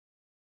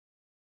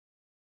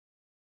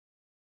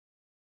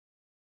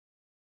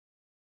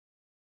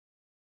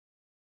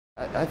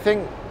I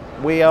think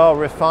we are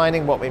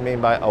refining what we mean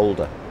by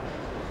older,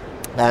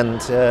 and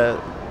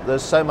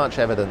there's so much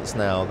evidence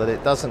now that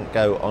it doesn't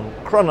go on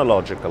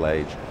chronological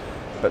age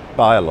but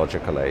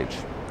biological age,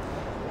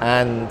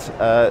 and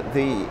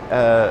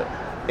the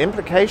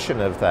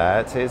implication of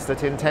that is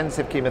that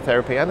intensive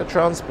chemotherapy and a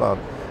transplant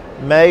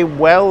may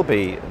well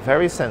be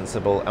very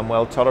sensible and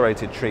well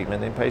tolerated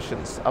treatment in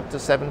patients up to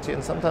 70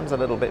 and sometimes a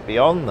little bit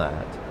beyond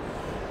that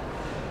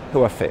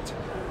who are fit.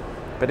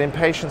 But in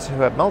patients who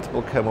have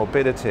multiple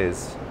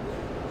comorbidities,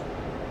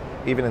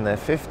 even in their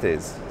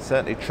 50s,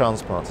 certainly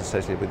transplants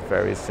associated with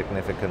very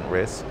significant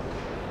risk.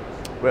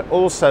 We're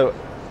also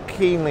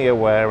keenly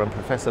aware, and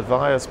Professor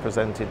Vyas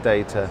presented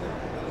data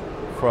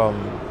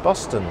from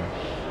Boston,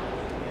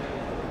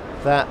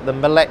 that the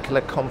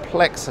molecular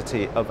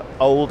complexity of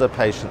older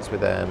patients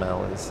with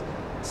AML is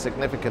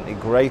significantly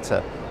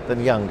greater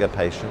than younger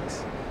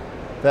patients,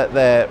 that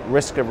their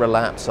risk of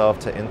relapse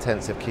after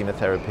intensive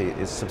chemotherapy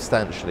is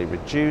substantially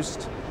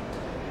reduced,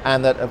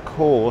 and that of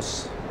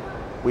course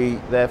we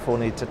therefore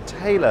need to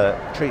tailor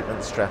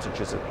treatment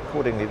strategies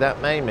accordingly.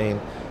 That may mean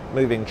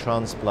moving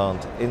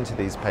transplant into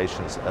these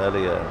patients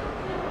earlier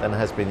than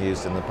has been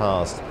used in the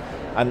past.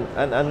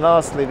 And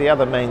lastly, the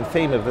other main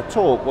theme of the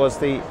talk was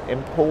the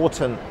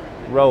important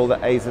role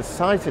that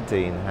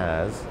azacitidine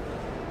has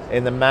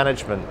in the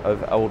management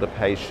of older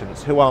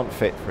patients who aren't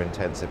fit for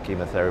intensive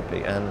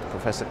chemotherapy. And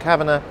Professor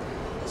Kavanagh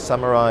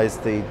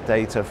summarized the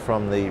data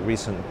from the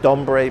recent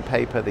Dombre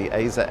paper, the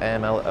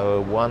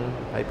AZA-AML 001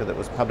 paper that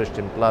was published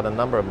in Blood a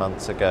number of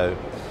months ago,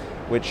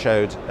 which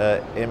showed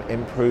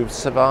improved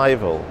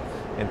survival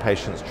in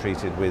patients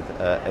treated with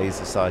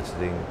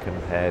azacitidine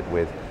compared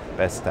with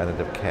best standard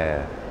of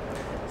care.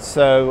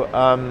 So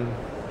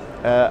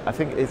I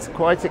think it's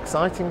quite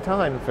exciting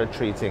time for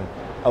treating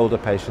older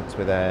patients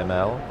with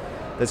AML.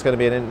 There's going to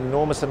be an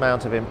enormous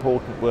amount of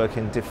important work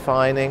in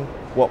defining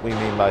what we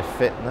mean by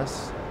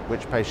fitness,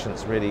 which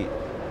patients really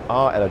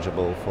are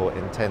eligible for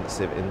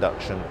intensive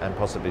induction and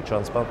possibly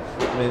transplant.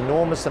 An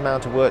enormous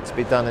amount of work to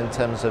be done in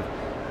terms of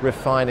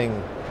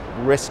refining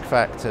risk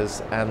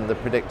factors and the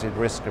predicted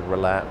risk of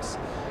relapse.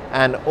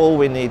 And all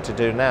we need to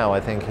do now, I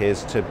think,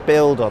 is to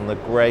build on the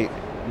great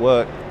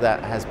work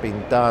that has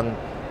been done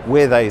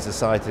with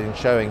azacitidine,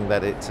 showing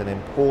that it's an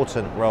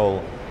important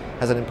role,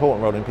 has an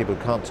important role in people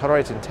who can't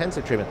tolerate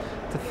intensive treatment,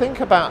 to think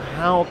about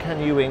how can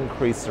you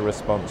increase the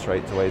response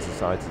rate to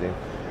azacitidine.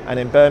 And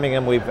in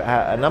Birmingham we've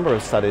had a number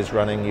of studies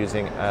running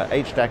using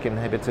HDAC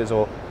inhibitors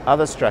or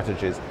other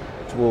strategies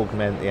to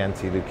augment the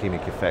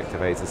anti-leukemic effect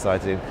of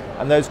azacitidine,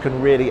 and those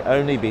can really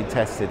only be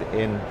tested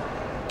in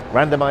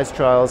randomized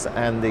trials,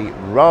 and the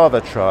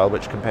RAVA trial,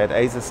 which compared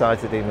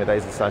azacitidine with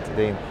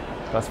azacitidine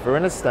plus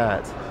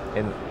vorinostat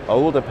in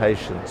older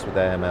patients with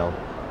AML,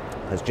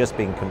 has just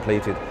been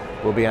completed,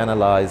 will be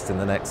analysed in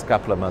the next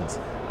couple of months,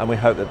 and we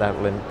hope that that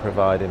will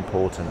provide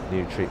important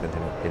new treatment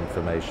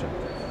information.